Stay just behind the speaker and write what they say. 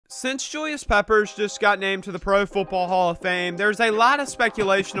Since Julius Peppers just got named to the Pro Football Hall of Fame, there's a lot of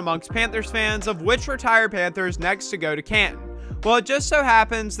speculation amongst Panthers fans of which retired Panthers next to go to Canton. Well, it just so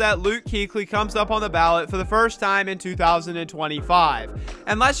happens that Luke Kuechly comes up on the ballot for the first time in 2025.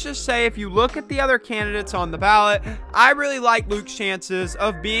 And let's just say, if you look at the other candidates on the ballot, I really like Luke's chances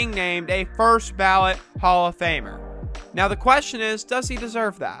of being named a first ballot Hall of Famer. Now the question is, does he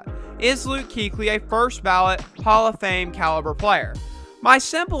deserve that? Is Luke Kuechly a first ballot Hall of Fame caliber player? My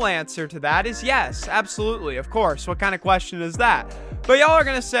simple answer to that is yes, absolutely, of course. What kind of question is that? But y'all are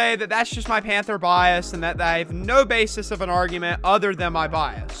going to say that that's just my Panther bias and that I have no basis of an argument other than my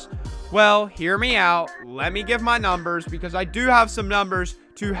bias. Well, hear me out. Let me give my numbers because I do have some numbers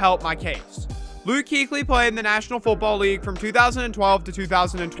to help my case. Luke Kuechly played in the National Football League from 2012 to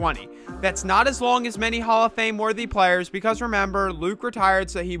 2020. That's not as long as many Hall of Fame worthy players because remember, Luke retired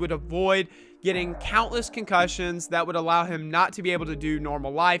so he would avoid getting countless concussions that would allow him not to be able to do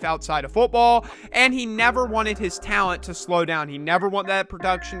normal life outside of football, and he never wanted his talent to slow down. He never wanted that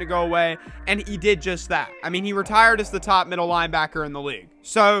production to go away, and he did just that. I mean, he retired as the top middle linebacker in the league.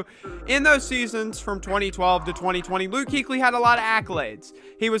 So, in those seasons from 2012 to 2020, Luke Kuechly had a lot of accolades.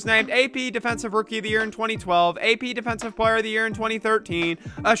 He was named AP Defensive Rookie of the Year in 2012, AP Defensive Player of the Year in 2013,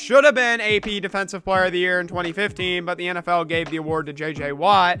 should have been AP Defensive Player of the Year in 2015, but the NFL gave the award to J.J.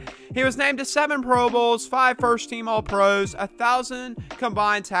 Watt. He was named to 7 Pro Bowls, 5 first-team All-Pros, 1,000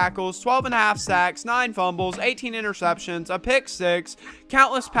 combined tackles, 12.5 sacks, 9 fumbles, 18 interceptions, a pick 6,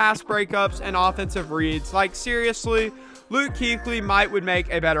 countless pass breakups, and offensive reads. Like, seriously, Luke Kuechly would make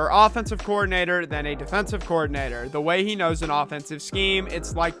a better offensive coordinator than a defensive coordinator. The way he knows an offensive scheme,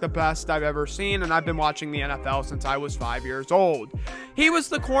 it's like the best I've ever seen, and I've been watching the NFL since I was 5 years old. He was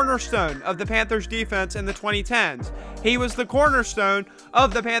the cornerstone of the Panthers defense in the 2010s. He was the cornerstone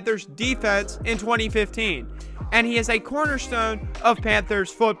of the Panthers defense in 2015. And he is a cornerstone of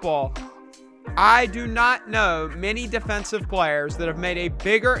Panthers football. I do not know many defensive players that have made a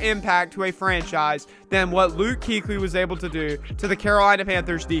bigger impact to a franchise than what Luke Kuechly was able to do to the Carolina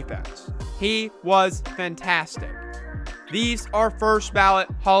Panthers defense. He was fantastic. These are first ballot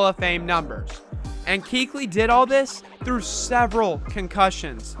Hall of Fame numbers. And Kuechly did all this through several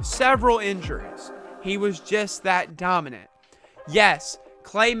concussions, several injuries. He was just that dominant. Yes,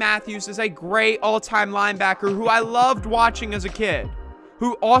 Clay Matthews is a great all-time linebacker who I loved watching as a kid,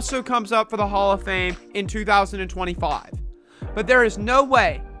 who also comes up for the Hall of Fame in 2025. But there is no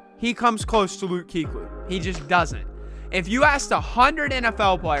way he comes close to Luke Kuechly. He just doesn't. If you asked 100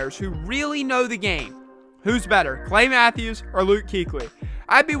 NFL players who really know the game, who's better, Clay Matthews or Luke Kuechly,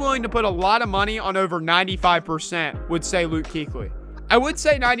 I'd be willing to put a lot of money on over 95% would say Luke Kuechly. I would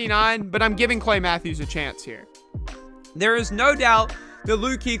say 99, but I'm giving Clay Matthews a chance here. There is no doubt that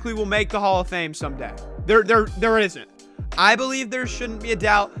Luke Kuechly will make the Hall of Fame someday. There isn't. I believe there shouldn't be a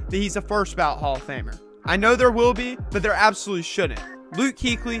doubt that he's a first ballot Hall of Famer. I know there will be, but there absolutely shouldn't. Luke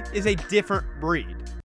Kuechly is a different breed.